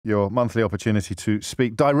your monthly opportunity to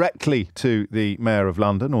speak directly to the Mayor of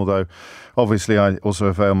London, although obviously I also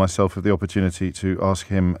avail myself of the opportunity to ask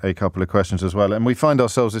him a couple of questions as well. And we find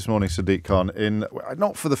ourselves this morning, Sadiq Khan, in,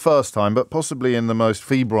 not for the first time, but possibly in the most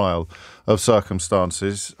febrile of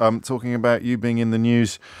circumstances, talking about you being in the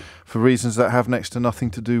news for reasons that have next to nothing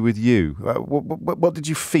to do with you. What did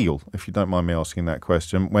you feel, if you don't mind me asking that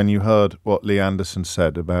question, when you heard what Lee Anderson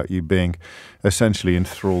said about you being essentially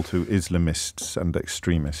enthralled to Islamists and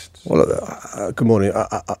extremists? Well, good morning.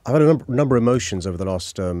 I've had a number of emotions over the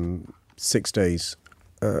last 6 days.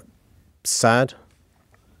 Sad,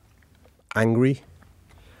 angry,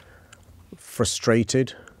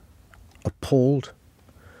 frustrated, appalled,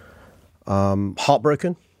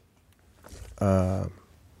 heartbroken.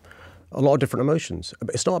 A lot of different emotions.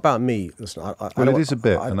 It's not about me. Listen, well, it is a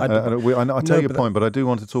bit. I take your point, but I do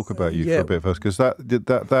want to talk about you for a bit first, because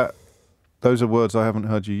those are words I haven't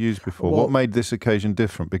heard you use before. What made this occasion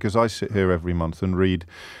different? Because I sit here every month and read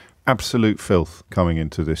absolute filth coming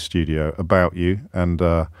into this studio about you and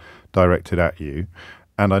directed at you.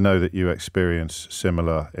 And I know that you experience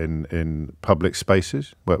similar in public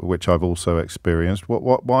spaces, which I've also experienced.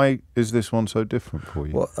 Why is this one so different for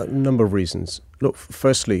you? Well, a number of reasons. Look,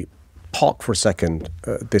 firstly, park for a second.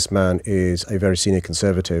 This man is a very senior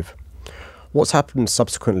Conservative. What's happened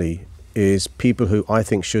subsequently is people who I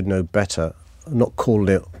think should know better not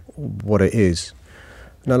calling it what it is.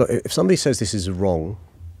 Now, look, if somebody says this is wrong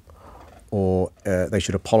or they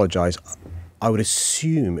should apologise, I would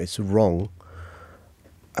assume it's wrong,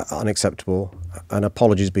 unacceptable, and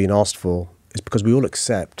apologies being asked for is because we all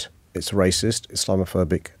accept it's racist,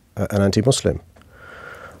 Islamophobic, and anti-Muslim.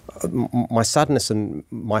 My sadness and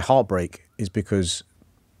my heartbreak is because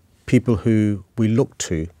people who we look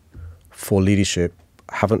to for leadership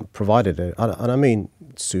haven't provided it. And I mean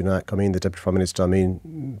Sunak, I mean the Deputy Prime Minister, I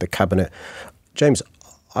mean the Cabinet. James,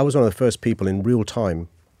 I was one of the first people in real time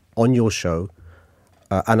on your show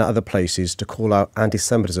and at other places to call out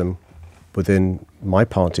anti-Semitism within my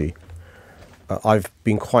party. I've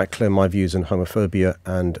been quite clear in my views on homophobia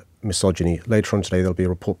and misogyny. Later on today, there'll be a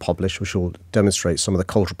report published which will demonstrate some of the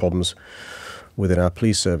cultural problems within our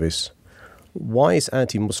police service. Why is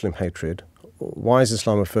anti-Muslim hatred, why is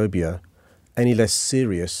Islamophobia any less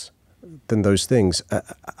serious than those things?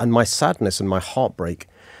 And my sadness and my heartbreak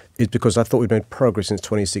is because I thought we'd made progress since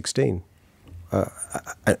 2016.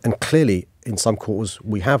 And clearly, in some quarters,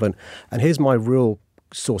 we haven't. And here's my real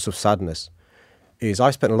source of sadness. Is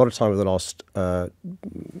I spent a lot of time over the last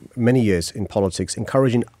many years in politics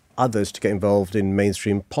encouraging others to get involved in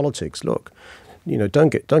mainstream politics. Look, don't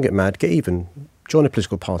get mad, get even, join a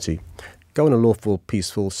political party, go on a lawful,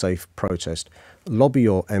 peaceful, safe protest, lobby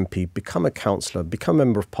your MP, become a councillor, become a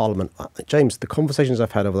member of parliament. James, the conversations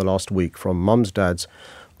I've had over the last week from mums, dads,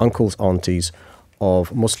 uncles, aunties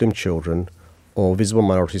of Muslim children or visible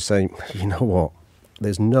minorities saying, you know what,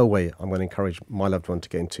 there's no way I'm going to encourage my loved one to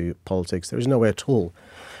get into politics. There is no way at all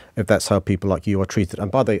if that's how people like you are treated.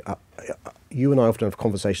 And by the way, you and I often have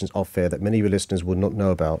conversations off air that many of your listeners would not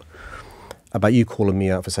know about you calling me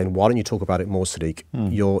out for saying, why don't you talk about it more, Sadiq?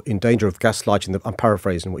 You're in danger of gaslighting. I'm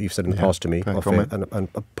paraphrasing what you've said in the past to me off air, and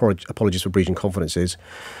apologies for breaching confidences.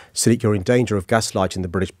 Sadiq, you're in danger of gaslighting the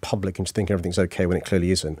British public into thinking everything's okay when it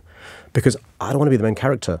clearly isn't. Because I don't want to be the main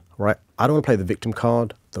character, right? I don't want to play the victim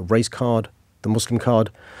card, the race card, the Muslim card.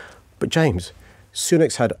 But James,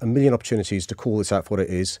 Sunak's had a million opportunities to call this out for what it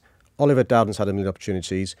is. Oliver Dowden's had a million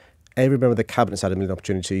opportunities. Every member of the Cabinet's had a million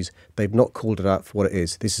opportunities. They've not called it out for what it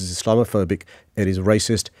is. This is Islamophobic. It is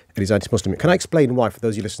racist. It is anti-Muslim. Can I explain why for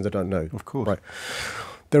those of you listeners that don't know? Of course. Right.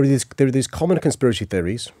 There are these common conspiracy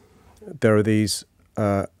theories. There are these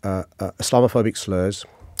Islamophobic slurs.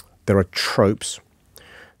 There are tropes.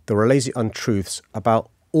 There are lazy untruths about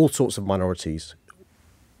all sorts of minorities.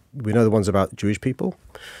 We know the ones about Jewish people.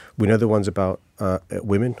 We know the ones about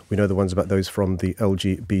women. We know the ones about those from the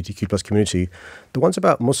LGBTQ plus community. The ones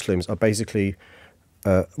about Muslims are basically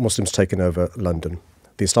Muslims taking over London,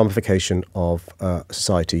 the Islamification of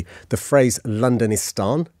society. The phrase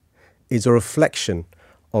Londonistan is a reflection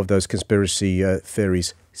of those conspiracy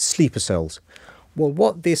theories, sleeper cells. Well,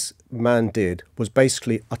 what this man did was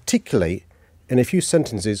basically articulate in a few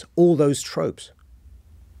sentences all those tropes.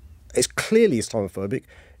 It's clearly Islamophobic.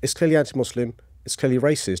 It's clearly anti-Muslim. It's clearly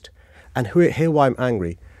racist. And here why I'm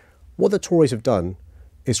angry. What the Tories have done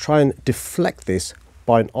is try and deflect this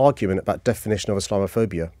by an argument about definition of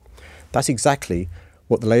Islamophobia. That's exactly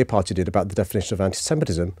what the Labour Party did about the definition of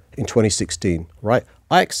anti-Semitism in 2016, right?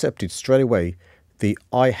 I accepted straight away the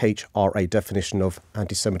IHRA definition of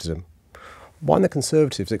anti-Semitism. Why aren't the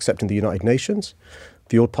Conservatives accepting the United Nations,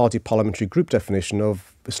 the all-party parliamentary group definition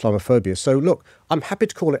of Islamophobia. So look, I'm happy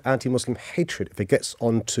to call it anti-Muslim hatred if it gets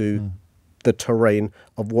onto the terrain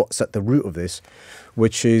of what's at the root of this,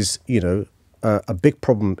 which is, a big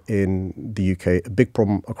problem in the UK, a big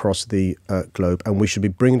problem across the globe, and we should be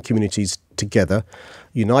bringing communities together,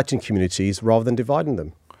 uniting communities rather than dividing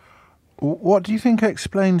them. What do you think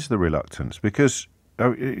explains the reluctance? Because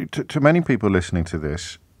to many people listening to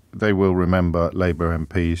this, they will remember Labour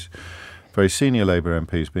MPs, very senior Labour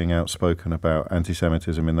MPs, being outspoken about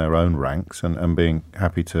anti-Semitism in their own ranks and being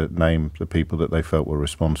happy to name the people that they felt were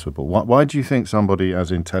responsible. Why do you think somebody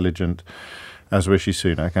as intelligent as Rishi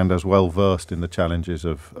Sunak and as well-versed in the challenges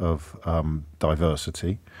of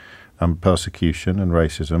diversity and persecution and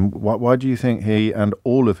racism, why do you think he and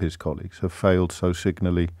all of his colleagues have failed so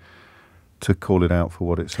signally to call it out for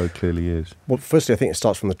what it so clearly is? Well, firstly, I think it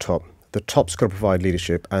starts from the top. The top's got to provide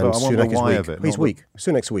leadership, and Sunak is weak. He's weak.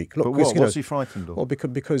 Sunak's weak. Look, but what's he frightened of? Well,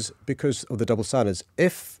 because of the double standards.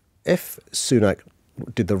 If Sunak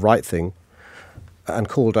did the right thing and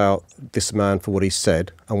called out this man for what he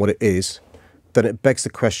said and what it is, then it begs the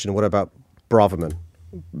question, what about Braverman?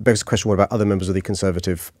 Begs the question, what about other members of the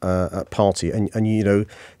Conservative Party? And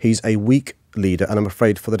he's a weak leader, and I'm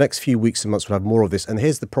afraid for the next few weeks and months we'll have more of this. And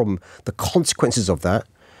here's the problem. The consequences of that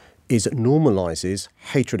is it normalises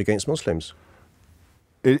hatred against Muslims.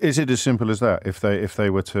 Is it as simple as that? If they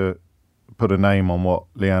were to put a name on what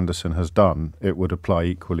Lee Anderson has done, it would apply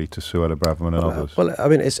equally to Suella Braverman and others? Well, I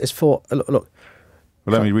mean, it's for... Look,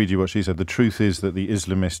 well, let me read you what she said. The truth is that the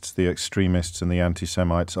Islamists, the extremists and the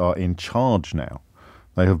anti-Semites are in charge now.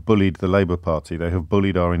 They have bullied the Labour Party, they have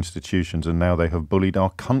bullied our institutions, and now they have bullied our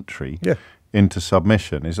country into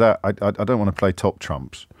submission. Is that... I don't want to play top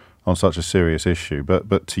trumps on such a serious issue,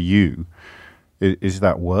 but to you, is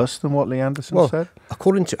that worse than what Lee Anderson said?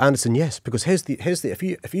 According to Anderson, yes, because here's the if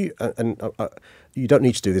you you don't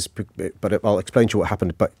need to do this, but I'll explain to you what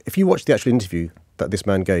happened. But if you watch the actual interview that this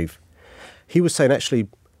man gave, he was saying actually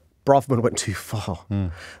Braverman went too far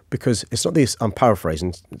because it's not this. I'm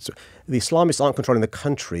paraphrasing. The Islamists aren't controlling the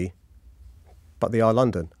country, but they are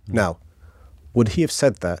London. Now, would he have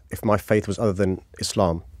said that if my faith was other than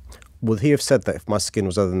Islam? Would he have said that if my skin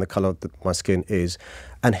was other than the colour that my skin is?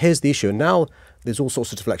 And here's the issue. And now there's all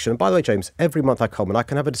sorts of deflection. And by the way, James, every month I come and I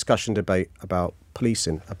can have a discussion debate about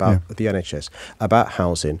policing, about the NHS, about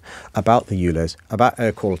housing, about the ULEZ, about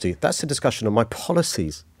air quality. That's a discussion on my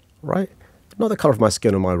policies, right? Not the colour of my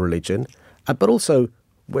skin or my religion, but also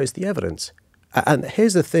where's the evidence? And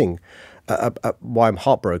here's the thing, why I'm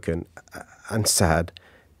heartbroken and sad,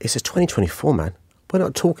 is it's 2024, man. We're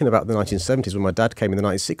not talking about the 1970s when my dad came in the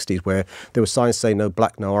 1960s where there were signs saying no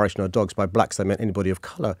black, no Irish, no dogs. By blacks, they meant anybody of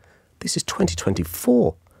colour. This is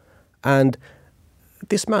 2024. And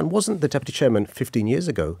this man wasn't the deputy chairman 15 years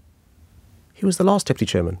ago. He was the last deputy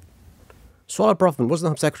chairman. Suella Braverman wasn't the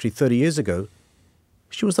Home Secretary 30 years ago.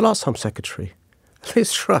 She was the last Home Secretary.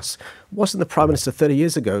 Liz Truss wasn't the Prime Minister 30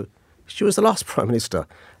 years ago. She was the last Prime Minister.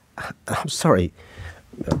 I'm sorry.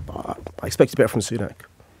 I expected better from Sunak.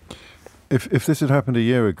 If this had happened a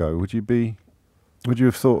year ago, would you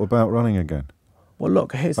have thought about running again? Well,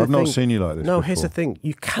 look, here's the thing. I've not seen you like this before. Here's the thing.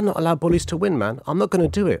 You cannot allow bullies to win, man. I'm not going to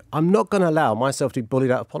do it. I'm not going to allow myself to be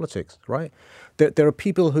bullied out of politics, right? There are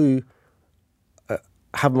people who have,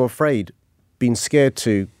 I'm afraid, been scared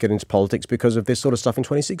to get into politics because of this sort of stuff in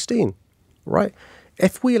 2016, right?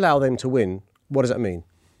 If we allow them to win, what does that mean?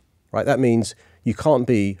 Right? That means you can't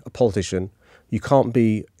be a politician, you can't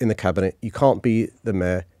be in the cabinet, you can't be the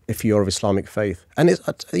mayor if you're of Islamic faith. And it's,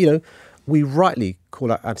 we rightly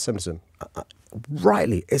call out anti-Semitism.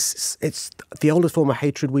 Rightly, it's the oldest form of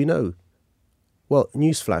hatred we know. Well,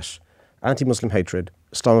 newsflash, anti-Muslim hatred,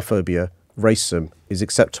 Islamophobia, racism is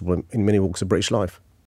acceptable in many walks of British life.